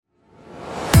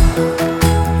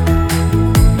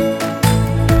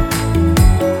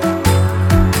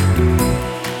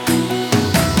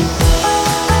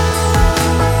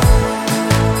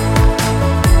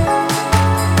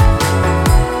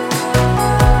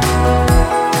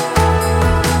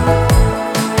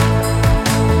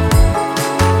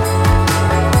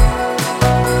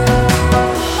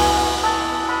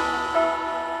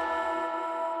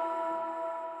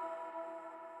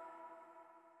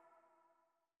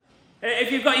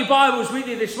If you've got your Bibles with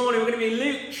you this morning, we're going to be in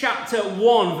Luke chapter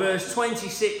 1, verse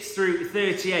 26 through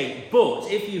 38.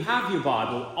 But if you have your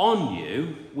Bible on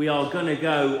you, we are going to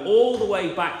go all the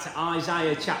way back to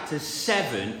Isaiah chapter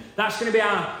 7. That's going to be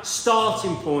our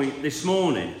starting point this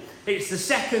morning. It's the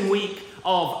second week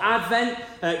of Advent.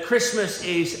 Christmas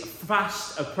is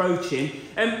fast approaching.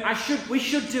 We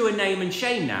should do a name and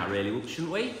shame now, really,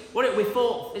 shouldn't we?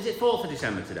 Is it 4th of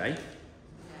December today?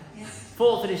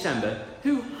 4th of December.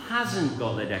 Who hasn't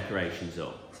got their decorations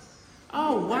up?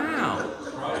 Oh, wow.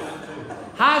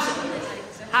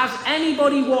 Has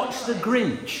anybody watched The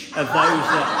Grinch of those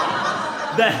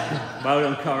that... well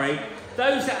done, Corey.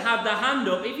 Those that have their hand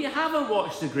up, if you haven't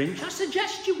watched The Grinch, I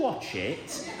suggest you watch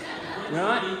it.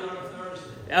 Right?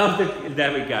 Oh,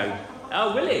 there we go.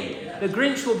 Oh, will he? The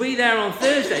Grinch will be there on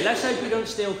Thursday. Let's hope we don't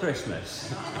steal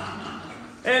Christmas.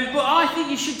 But I think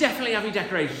you should definitely have your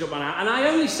decorations up by now. And I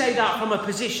only say that from a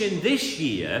position this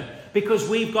year because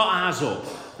we've got ours up.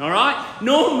 All right?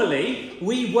 Normally,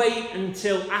 we wait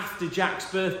until after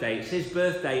Jack's birthday. It's his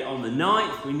birthday on the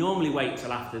 9th. We normally wait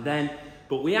till after then.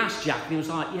 But we asked Jack and he was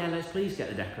like, yeah, let's please get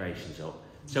the decorations up.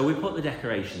 So we put the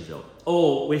decorations up.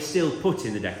 Or we're still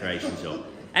putting the decorations up.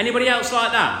 Anybody else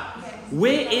like that?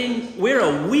 We're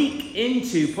a week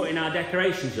into putting our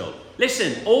decorations up.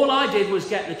 Listen, all I did was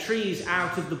get the trees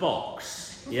out of the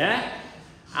box, yeah?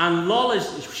 And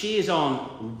she is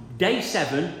on day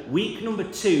 7, week number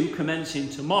 2, commencing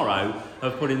tomorrow,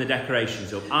 of putting the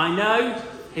decorations up. I know,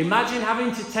 imagine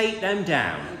having to take them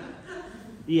down.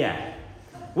 Yeah.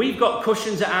 We've got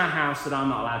cushions at our house that I'm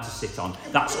not allowed to sit on.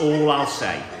 That's all I'll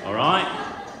say, all right?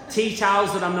 Tea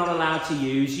towels that I'm not allowed to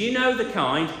use. You know the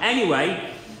kind. Anyway...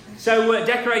 So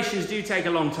decorations do take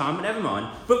a long time, but never mind.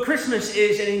 But Christmas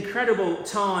is an incredible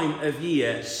time of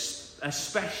year,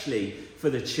 especially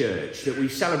for the church, that we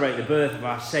celebrate the birth of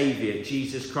our Saviour,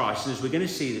 Jesus Christ. And as we're going to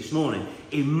see this morning,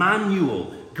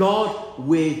 Emmanuel, God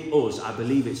with us. I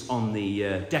believe it's on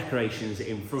the decorations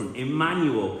in front.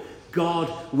 Emmanuel,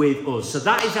 God with us. So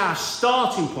that is our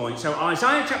starting point. So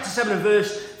Isaiah chapter 7 and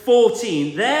verse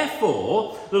 14.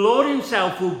 Therefore, the Lord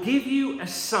himself will give you a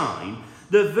sign.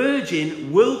 The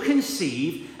virgin will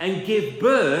conceive and give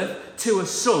birth to a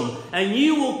son, and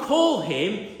you will call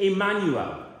him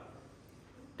Emmanuel.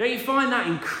 Don't you find that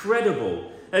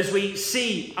incredible as we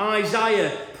see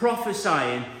Isaiah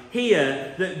prophesying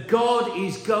here that God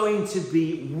is going to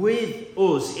be with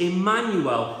us,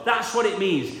 Emmanuel? That's what it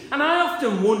means. And I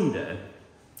often wonder,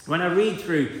 when I read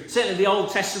through certainly the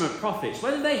Old Testament prophets,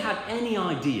 whether they had any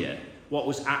idea what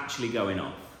was actually going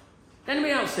on. Does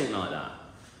anybody else think like that?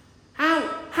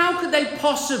 How could they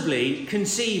possibly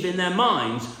conceive in their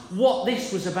minds what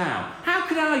this was about? How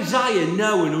could Isaiah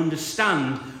know and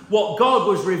understand what God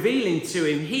was revealing to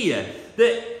him here?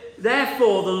 That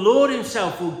therefore the Lord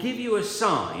himself will give you a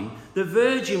sign. The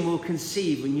virgin will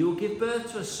conceive and you will give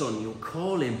birth to a son. You'll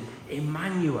call him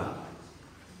Emmanuel.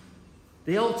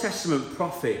 The Old Testament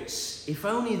prophets, if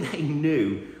only they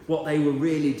knew what they were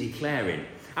really declaring.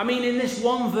 I mean, in this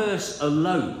one verse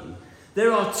alone,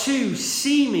 there are two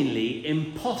seemingly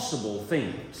impossible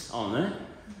things, aren't there?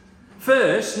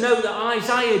 First, note that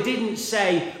Isaiah didn't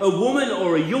say a woman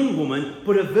or a young woman,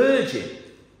 but a virgin.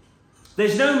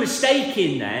 There's no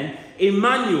mistaking then,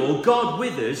 Emmanuel, God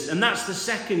with us, and that's the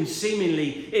second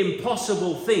seemingly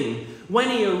impossible thing. When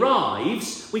he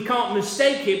arrives, we can't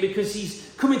mistake it because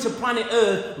he's coming to planet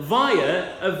Earth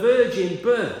via a virgin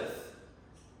birth.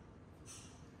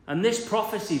 And this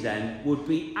prophecy then would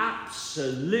be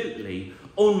absolutely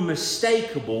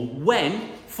unmistakable when,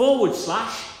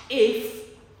 / if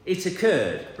it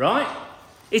occurred, right?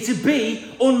 It'd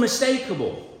be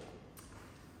unmistakable.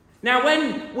 Now,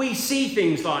 when we see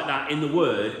things like that in the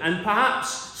Word, and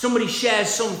perhaps somebody shares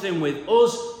something with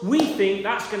us, we think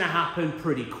that's going to happen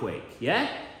pretty quick, yeah?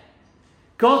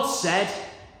 God said,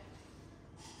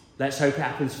 let's hope it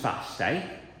happens fast, eh?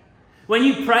 When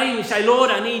you pray and you say, Lord,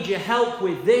 I need your help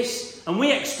with this, and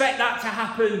we expect that to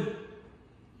happen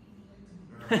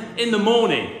in the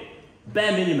morning,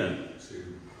 bare minimum.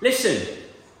 Listen,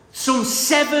 some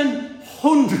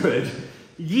 700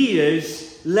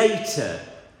 years later,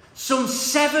 some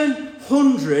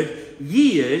 700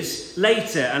 years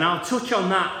later, and I'll touch on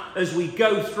that as we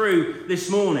go through this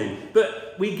morning.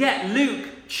 But we get Luke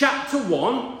chapter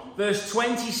 1, verse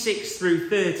 26 through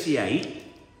 38.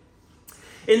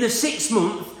 In the 6th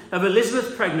month of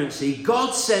Elizabeth's pregnancy,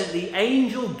 God sent the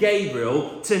angel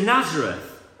Gabriel to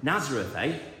Nazareth. Nazareth, eh?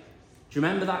 Do you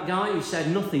remember that guy who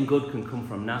said nothing good can come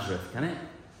from Nazareth, can it?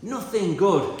 Nothing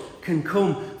good can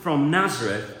come from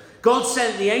Nazareth. God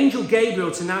sent the angel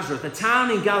Gabriel to Nazareth, a town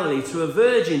in Galilee, to a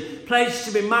virgin pledged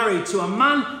to be married to a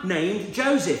man named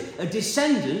Joseph, a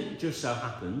descendant, just so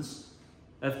happens,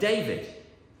 of David.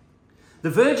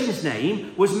 The virgin's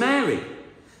name was Mary.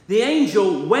 The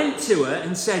angel went to her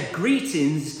and said,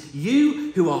 "Greetings,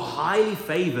 you who are highly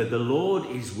favoured, the Lord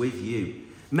is with you."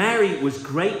 Mary was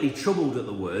greatly troubled at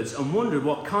the words and wondered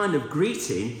what kind of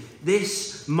greeting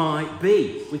this might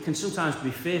be. We can sometimes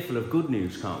be fearful of good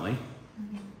news, can't we?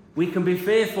 We can be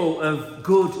fearful of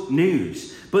good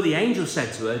news. But the angel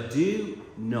said to her, "Do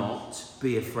not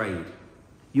be afraid.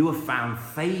 You have found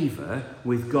favour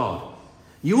with God.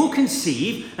 You will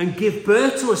conceive and give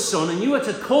birth to a son, and you are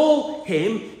to call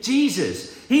him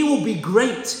Jesus. He will be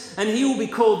great, and he will be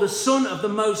called the Son of the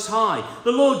Most High.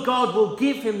 The Lord God will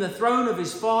give him the throne of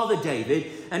his father David,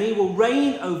 and he will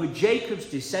reign over Jacob's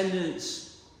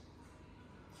descendants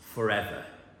forever."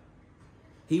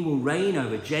 He will reign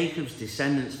over Jacob's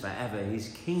descendants forever. His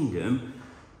kingdom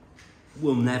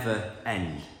will never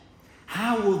end.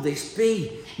 "How will this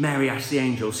be?" Mary asked the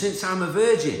angel, "since I'm a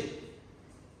virgin?"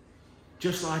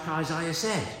 Just like Isaiah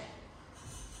said.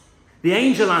 The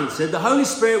angel answered, "The Holy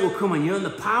Spirit will come on you, and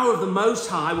the power of the Most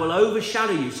High will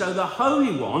overshadow you. So the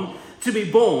Holy One to be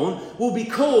born will be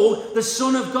called the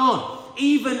Son of God.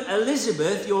 Even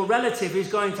Elizabeth, your relative, is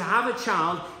going to have a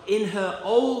child in her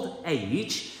old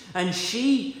age, and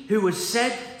she who was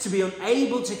said to be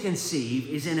unable to conceive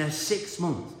is in her 6th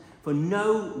month. For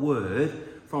no word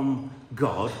from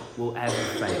God will ever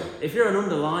fail." If you're an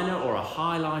underliner or a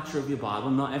highlighter of your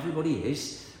Bible, not everybody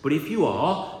is, but if you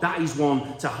are, that is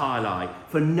one to highlight.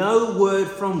 For no word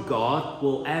from God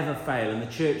will ever fail. And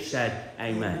the church said,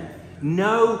 amen.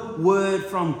 No word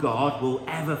from God will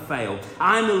ever fail.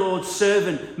 "I'm the Lord's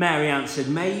servant," Mary answered.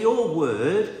 "May your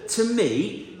word to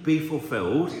me be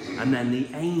fulfilled." And then the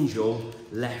angel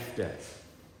left her.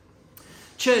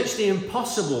 Church, the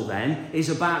impossible then is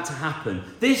about to happen.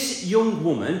 This young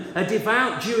woman, a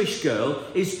devout Jewish girl,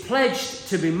 is pledged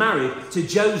to be married to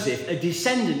Joseph, a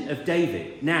descendant of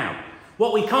David. Now,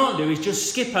 what we can't do is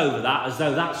just skip over that as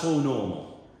though that's all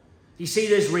normal. You see,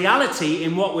 there's reality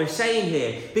in what we're saying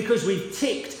here, because we've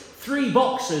ticked 3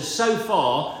 boxes so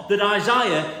far that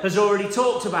Isaiah has already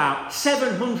talked about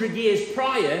 700 years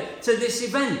prior to this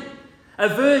event. A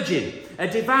virgin, a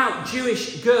devout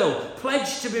Jewish girl,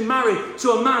 pledged to be married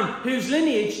to a man whose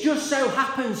lineage just so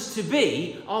happens to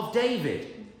be of David.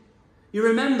 You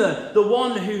remember the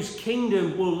one whose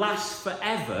kingdom will last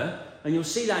forever, and you'll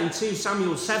see that in 2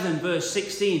 Samuel 7 verse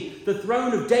 16. The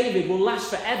throne of David will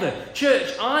last forever. Church,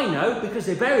 I know, because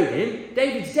they buried him,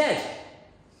 David's dead.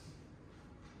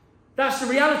 That's the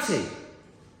reality.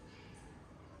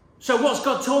 So what's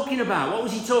God talking about? What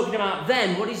was he talking about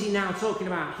then? What is he now talking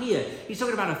about here? He's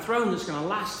talking about a throne that's going to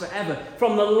last forever.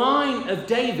 From the line of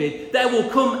David, there will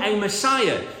come a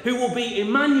Messiah who will be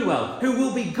Emmanuel, who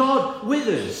will be God with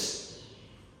us.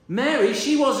 Mary,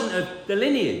 she wasn't of the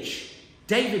lineage.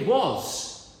 David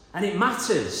was. And it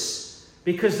matters,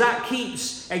 because that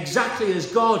keeps exactly as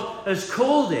God has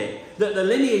called it, that the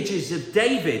lineage is of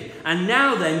David. And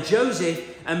now then, Joseph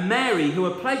and Mary, who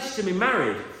are pledged to be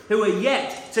married, who are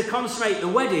yet to consummate the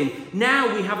wedding,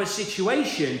 now we have a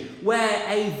situation where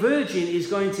a virgin is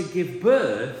going to give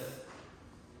birth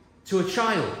to a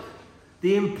child.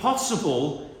 The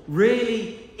impossible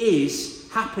really is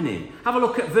happening. Have a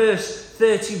look at verse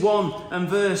 31 and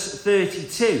verse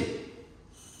 32.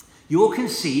 "You will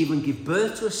conceive and give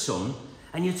birth to a son,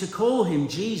 and you're to call him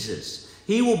Jesus.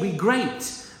 He will be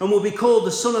great and will be called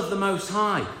the Son of the Most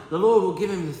High. The Lord will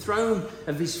give him the throne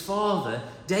of his father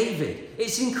David."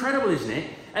 It's incredible, isn't it?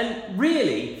 And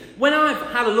really, when I've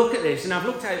had a look at this, and I've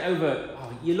looked at it over,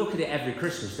 you look at it every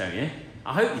Christmas, don't you?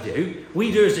 I hope you do.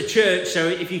 We do as a church, so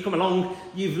if you come along,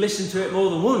 you've listened to it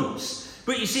more than once.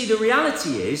 But you see, the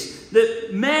reality is that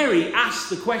Mary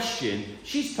asked the question.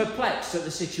 She's perplexed at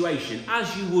the situation,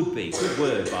 as you would be. Good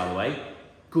word, by the way.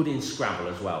 Good in Scrabble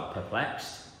as well,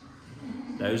 perplexed.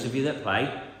 Those of you that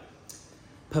play.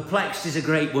 Perplexed is a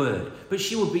great word, but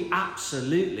she would be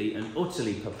absolutely and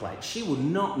utterly perplexed. She would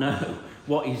not know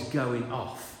what is going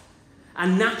off.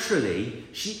 And naturally,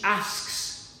 she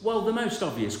asks, well, the most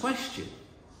obvious question.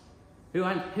 Who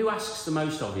asks the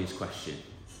most obvious question?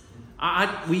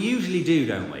 We usually do,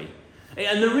 don't we?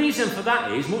 And the reason for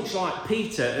that is, much like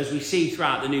Peter, as we see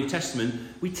throughout the New Testament,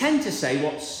 we tend to say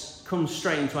what comes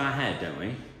straight into our head, don't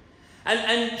we?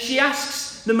 And she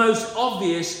asks the most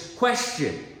obvious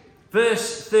question.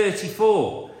 Verse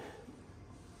 34.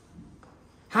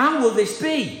 How will this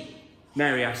be?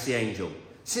 Mary asked the angel,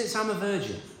 since I'm a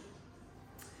virgin.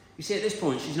 You see, at this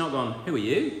point, she's not gone, who are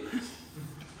you?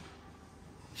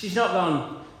 She's not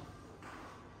gone,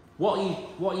 what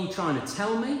are you trying to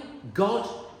tell me? God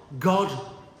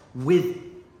with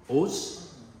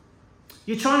us?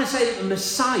 You're trying to say that the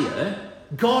Messiah,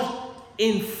 God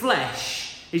in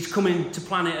flesh, is coming to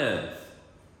planet Earth.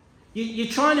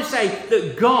 You're trying to say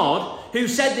that God, who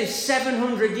said this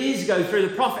 700 years ago through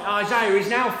the prophet Isaiah, is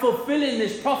now fulfilling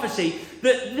this prophecy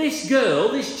that this girl,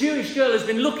 this Jewish girl, has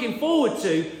been looking forward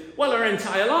to, well, her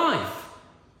entire life.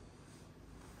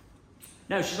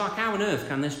 No, she's like, how on earth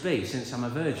can this be since I'm a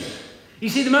virgin? You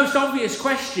see, the most obvious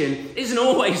question isn't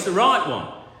always the right one.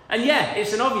 And yeah,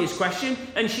 it's an obvious question,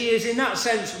 and she is in that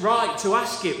sense right to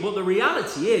ask it. But the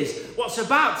reality is, what's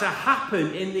about to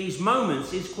happen in these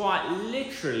moments is quite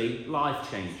literally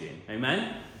life-changing.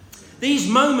 Amen? These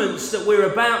moments that we're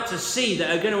about to see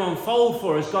that are going to unfold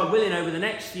for us, God willing, over the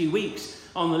next few weeks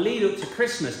on the lead up to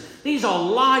Christmas, these are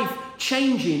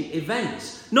life-changing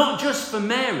events. Not just for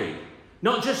Mary,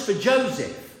 not just for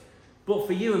Joseph, but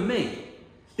for you and me.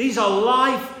 These are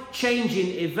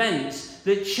life-changing events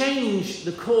that change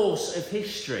the course of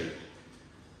history.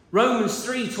 Romans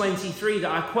 3:23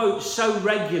 that I quote so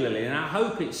regularly, and I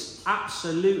hope it's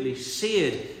absolutely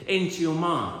seared into your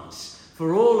minds.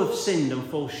 For all have sinned and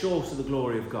fall short of the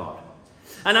glory of God.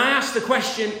 And I ask the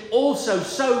question also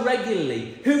so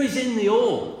regularly, who is in the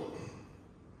all?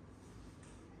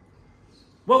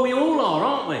 Well, we all are,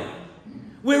 aren't we?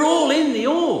 We're all in the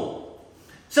all.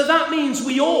 So that means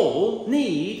we all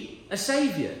need a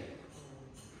saviour.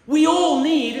 We all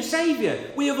need a saviour.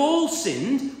 We have all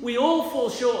sinned. We all fall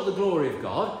short of the glory of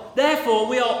God. Therefore,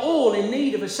 we are all in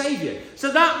need of a saviour.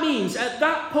 So that means at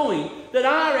that point that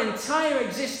our entire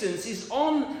existence is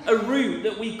on a route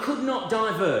that we could not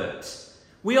divert.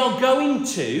 We are going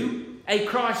to a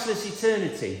Christless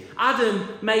eternity. Adam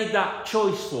made that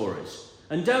choice for us.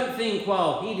 And don't think,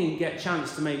 well, he didn't get a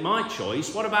chance to make my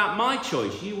choice. What about my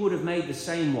choice? You would have made the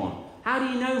same one. How do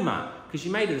you know, Matt? Because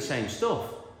you made the same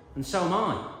stuff. And so am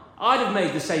I. I'd have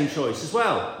made the same choice as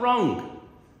well. Wrong.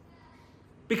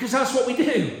 Because that's what we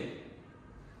do.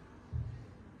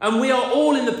 And we are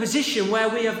all in the position where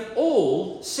we have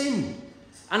all sinned.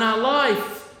 And our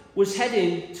life was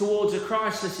heading towards a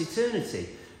Christless eternity.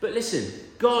 But listen,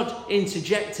 God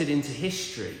interjected into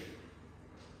history.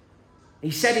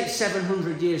 He said it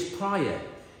 700 years prior.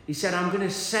 He said, I'm going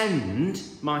to send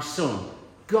my son,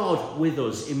 God with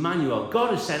us, Emmanuel.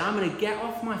 God has said, I'm going to get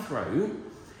off my throne.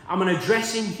 I'm going to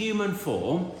dress in human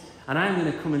form, and I'm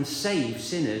going to come and save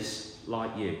sinners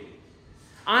like you.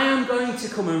 I am going to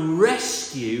come and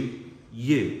rescue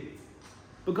you.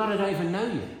 But God, I don't even know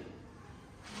you.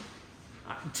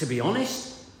 To be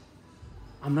honest,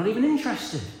 I'm not even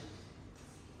interested.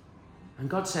 And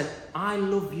God said, I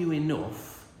love you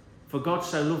enough, for God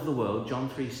so loved the world, John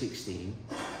 3:16,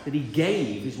 that he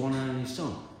gave his one and only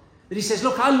son. That he says,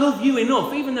 look, I love you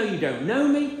enough, even though you don't know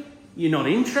me, you're not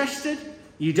interested,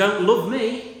 you don't love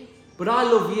me, but I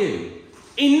love you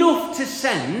enough to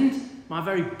send my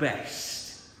very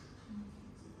best.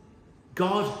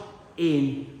 God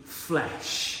in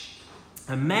flesh.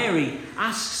 And Mary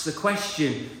asks the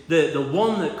question, the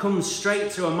one that comes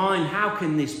straight to her mind, how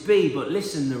can this be? But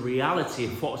listen, the reality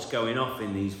of what's going on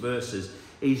in these verses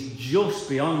is just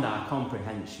beyond our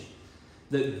comprehension.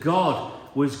 That God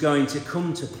was going to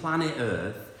come to planet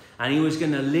Earth and he was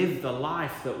going to live the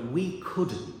life that we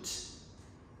couldn't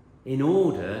in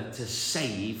order to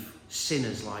save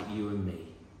sinners like you and me.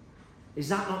 Is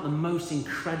that not the most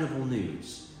incredible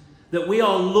news? That we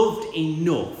are loved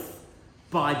enough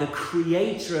by the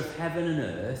creator of heaven and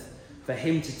earth for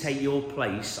him to take your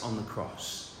place on the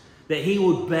cross. That he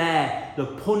would bear the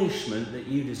punishment that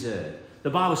you deserve. The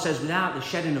Bible says without the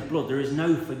shedding of blood, there is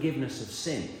no forgiveness of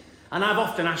sin. And I've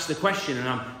often asked the question, and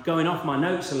I'm going off my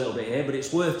notes a little bit here, but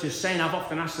it's worth just saying, I've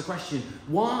often asked the question,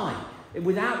 why?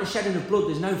 Without the shedding of blood,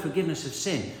 there's no forgiveness of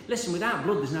sin. Listen, without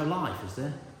blood, there's no life, is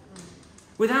there?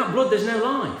 Without blood, there's no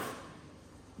life.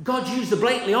 God used the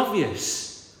blatantly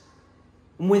obvious.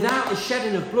 And without the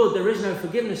shedding of blood, there is no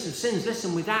forgiveness of sins.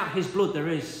 Listen, without his blood, there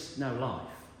is no life.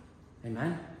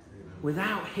 Amen?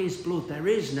 Without his blood, there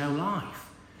is no life.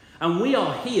 And we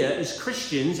are here as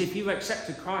Christians, if you've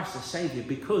accepted Christ as Saviour,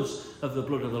 because of the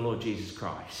blood of the Lord Jesus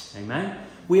Christ. Amen?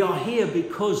 We are here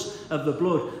because of the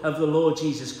blood of the Lord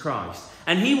Jesus Christ.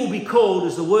 And he will be called,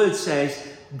 as the word says,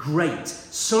 great,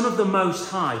 Son of the Most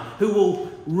High, who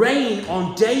will reign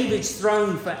on David's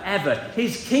throne forever.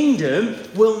 His kingdom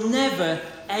will never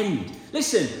end.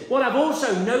 Listen, what I've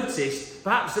also noticed,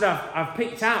 perhaps that I've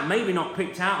picked out, maybe not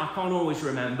picked out, I can't always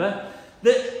remember,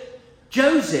 that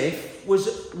Joseph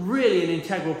was really an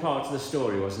integral part of the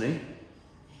story, wasn't he?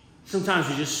 Sometimes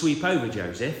we just sweep over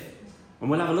Joseph, and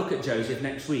we'll have a look at Joseph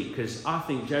next week, because I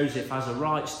think Joseph has a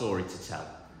right story to tell.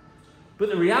 But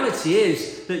the reality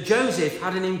is that Joseph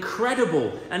had an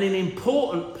incredible and an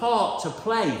important part to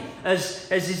play, as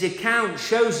his account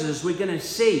shows us, we're going to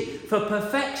see. For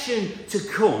perfection to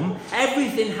come,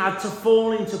 everything had to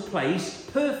fall into place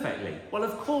perfectly. Well,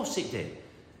 of course it did.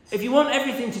 If you want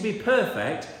everything to be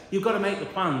perfect, you've got to make the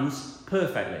plans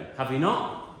perfectly, have you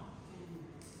not?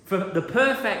 For the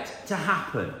perfect to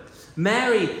happen,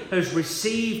 Mary has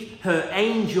received her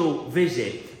angel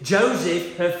visit.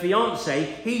 Joseph, her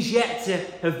fiancé, he's yet to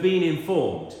have been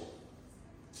informed.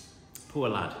 Poor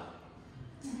lad.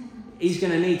 He's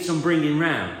going to need some bringing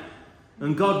round.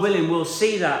 And God willing, we'll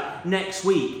see that next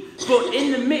week. But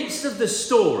in the midst of the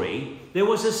story, there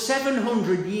was a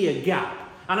 700-year gap.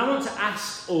 And I want to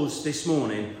ask us this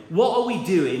morning, what are we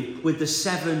doing with the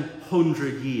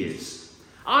 700 years?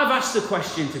 I've asked the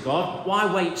question to God, why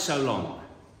wait so long?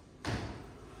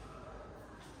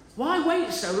 Why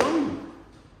wait so long?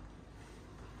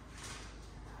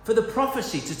 For the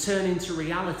prophecy to turn into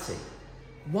reality.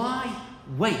 Why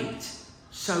wait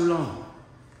so long?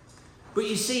 But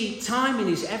you see, timing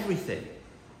is everything.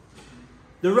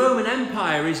 The Roman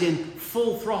Empire is in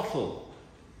full throttle.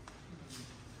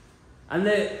 And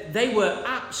they were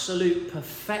absolute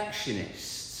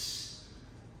perfectionists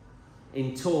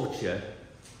in torture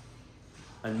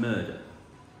and murder.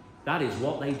 That is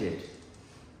what they did.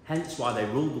 Hence why they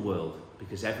ruled the world,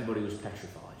 because everybody was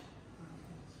petrified.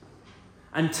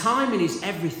 And timing is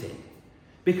everything,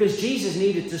 because Jesus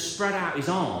needed to spread out his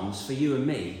arms for you and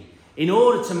me in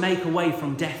order to make a way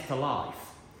from death to life.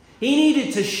 He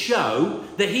needed to show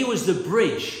that he was the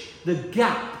bridge, the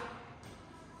gap,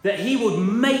 that he would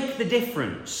make the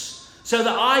difference so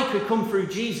that I could come through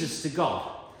Jesus to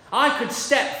God. I could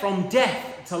step from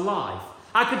death to life.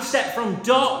 I could step from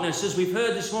darkness, as we've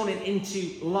heard this morning,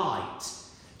 into light.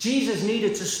 Jesus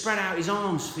needed to spread out his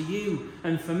arms for you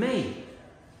and for me.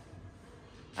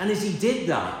 And as he did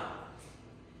that,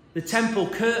 the temple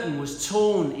curtain was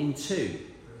torn in two.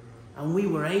 And we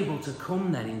were able to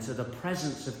come then into the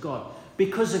presence of God.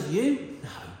 Because of you? No.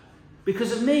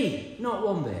 Because of me? Not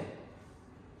one bit.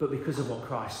 But because of what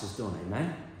Christ has done.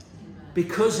 Amen?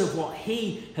 Because of what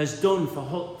he has done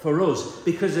for us.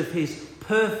 Because of his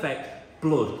perfect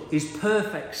blood. His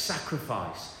perfect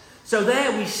sacrifice. So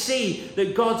there we see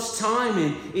that God's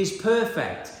timing is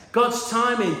perfect. God's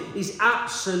timing is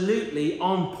absolutely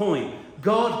on point.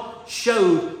 God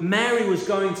showed Mary was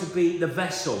going to be the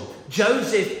vessel.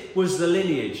 Joseph was the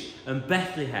lineage. And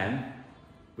Bethlehem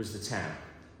was the town.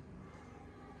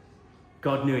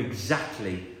 God knew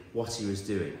exactly what he was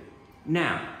doing.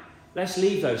 Now, let's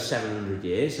leave those 700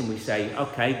 years and we say,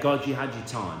 okay, God, you had your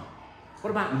time.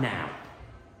 What about now?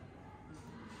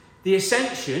 The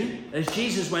ascension, as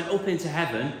Jesus went up into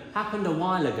heaven, happened a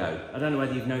while ago. I don't know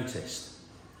whether you've noticed.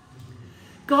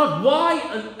 God, why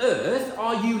on earth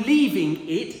are you leaving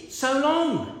it so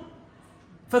long?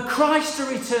 For Christ to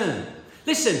return.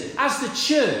 Listen, as the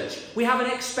church, we have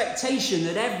an expectation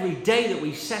that every day that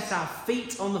we set our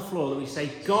feet on the floor, that we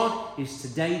say, God, is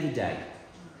today the day?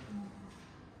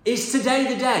 Is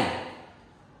today the day?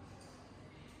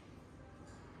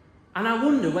 And I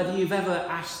wonder whether you've ever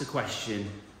asked the question,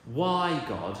 why,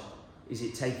 God, is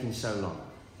it taking so long?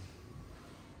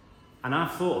 And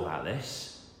I've thought about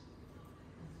this,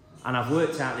 and I've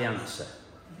worked out the answer.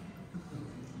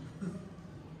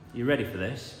 You ready for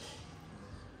this?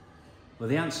 Well,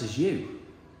 the answer's you.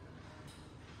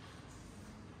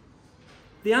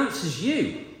 The answer's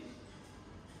you.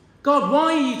 God,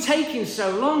 why are you taking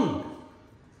so long?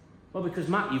 Well, because,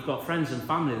 Matt, you've got friends and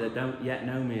family that don't yet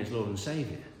know me as Lord and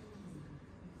Saviour.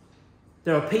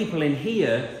 There are people in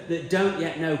here that don't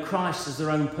yet know Christ as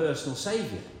their own personal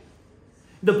Saviour.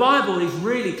 The Bible is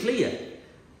really clear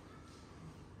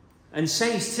and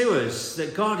says to us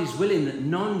that God is willing that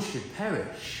none should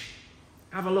perish.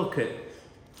 Have a look at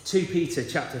 2 Peter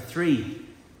chapter 3,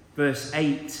 verse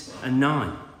 8 and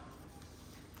 9.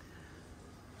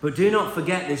 But do not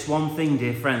forget this one thing,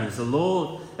 dear friends. The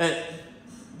Lord,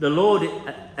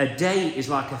 a day is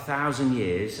like 1,000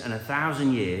 years, and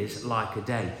 1,000 years like a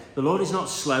day. The Lord is not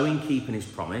slow in keeping his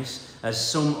promise, as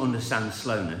some understand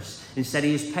slowness. Instead,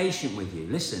 he is patient with you.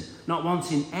 Listen, not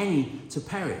wanting any to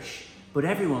perish, but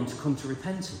everyone to come to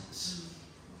repentance.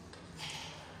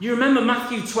 You remember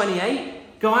Matthew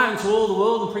 28? Go out into all the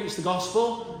world and preach the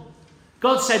gospel.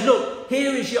 God said, look,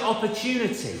 here is your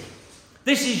opportunity.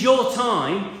 This is your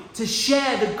time to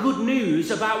share the good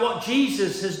news about what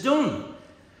Jesus has done.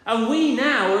 And we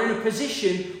now are in a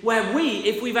position where we,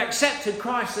 if we've accepted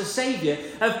Christ as Saviour,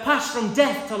 have passed from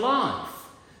death to life.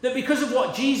 That because of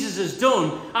what Jesus has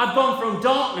done, I've gone from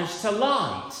darkness to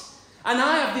light. And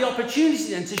I have the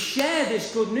opportunity then to share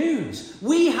this good news.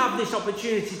 We have this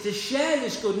opportunity to share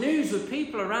this good news with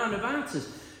people around about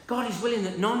us. God is willing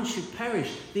that none should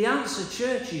perish. The answer,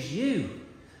 church, is you.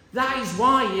 That is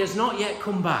why he has not yet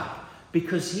come back,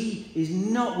 because he is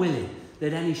not willing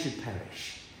that any should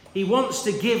perish. He wants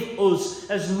to give us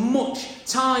as much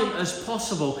time as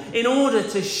possible in order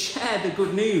to share the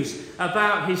good news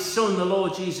about his Son, the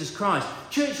Lord Jesus Christ.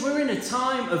 Church, we're in a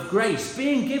time of grace,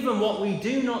 being given what we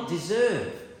do not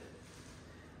deserve.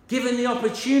 Given the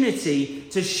opportunity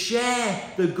to share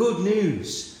the good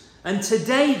news. And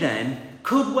today then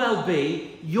could well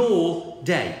be your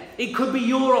day. It could be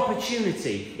your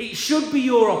opportunity. It should be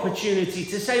your opportunity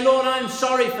to say, Lord, I'm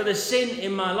sorry for the sin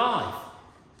in my life.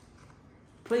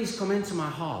 Please come into my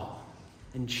heart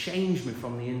and change me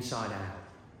from the inside out.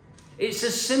 It's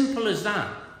as simple as that.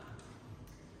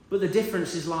 But the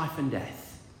difference is life and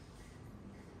death.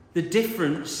 The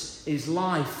difference is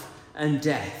life and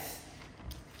death.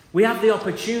 We have the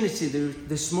opportunity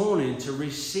this morning to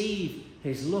receive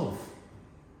his love.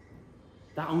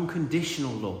 That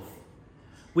unconditional love.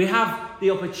 We have the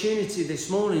opportunity this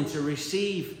morning to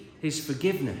receive his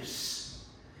forgiveness.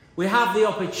 We have the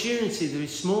opportunity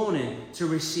this morning to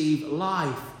receive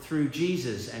life through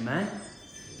Jesus. Amen?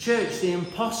 Church, the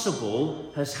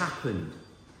impossible has happened,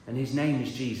 and his name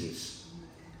is Jesus.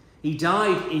 He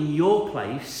died in your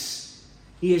place.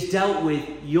 He has dealt with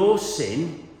your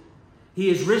sin. He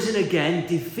has risen again,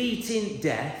 defeating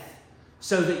death,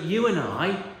 so that you and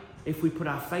I, if we put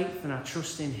our faith and our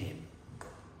trust in him,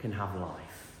 can have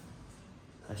life.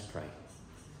 Let's pray.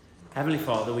 Heavenly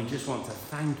Father, we just want to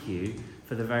thank you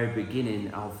for the very beginning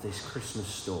of this Christmas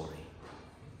story.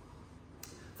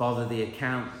 Father, the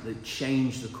account that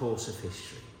changed the course of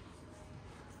history.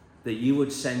 That you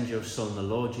would send your Son, the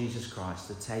Lord Jesus Christ,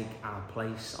 to take our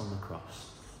place on the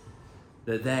cross.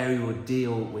 That there he would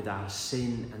deal with our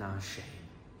sin and our shame.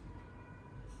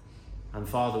 And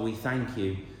Father, we thank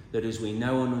you that as we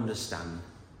know and understand,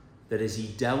 that as he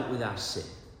dealt with our sin,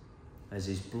 as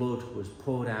his blood was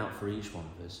poured out for each one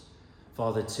of us,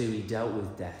 Father, too, he dealt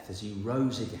with death as he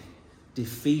rose again,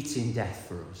 defeating death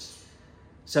for us.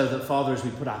 So that, Father, as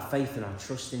we put our faith and our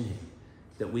trust in him,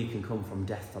 that we can come from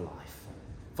death to life.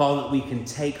 Father, that we can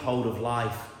take hold of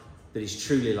life that is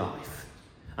truly life.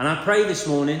 And I pray this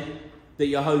morning that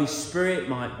your Holy Spirit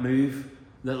might move,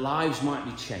 that lives might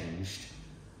be changed.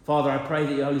 Father, I pray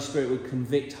that your Holy Spirit would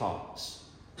convict hearts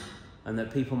and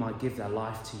that people might give their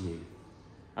life to you.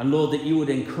 And Lord, that you would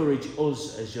encourage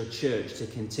us as your church to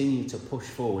continue to push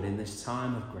forward in this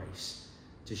time of grace,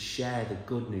 to share the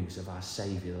good news of our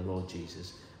Saviour, the Lord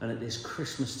Jesus. And at this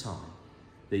Christmas time,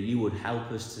 that you would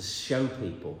help us to show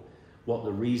people what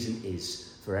the reason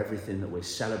is for everything that we're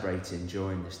celebrating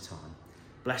during this time.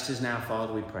 Bless us now,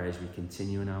 Father, we pray, as we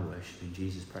continue in our worship. In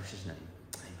Jesus' precious name.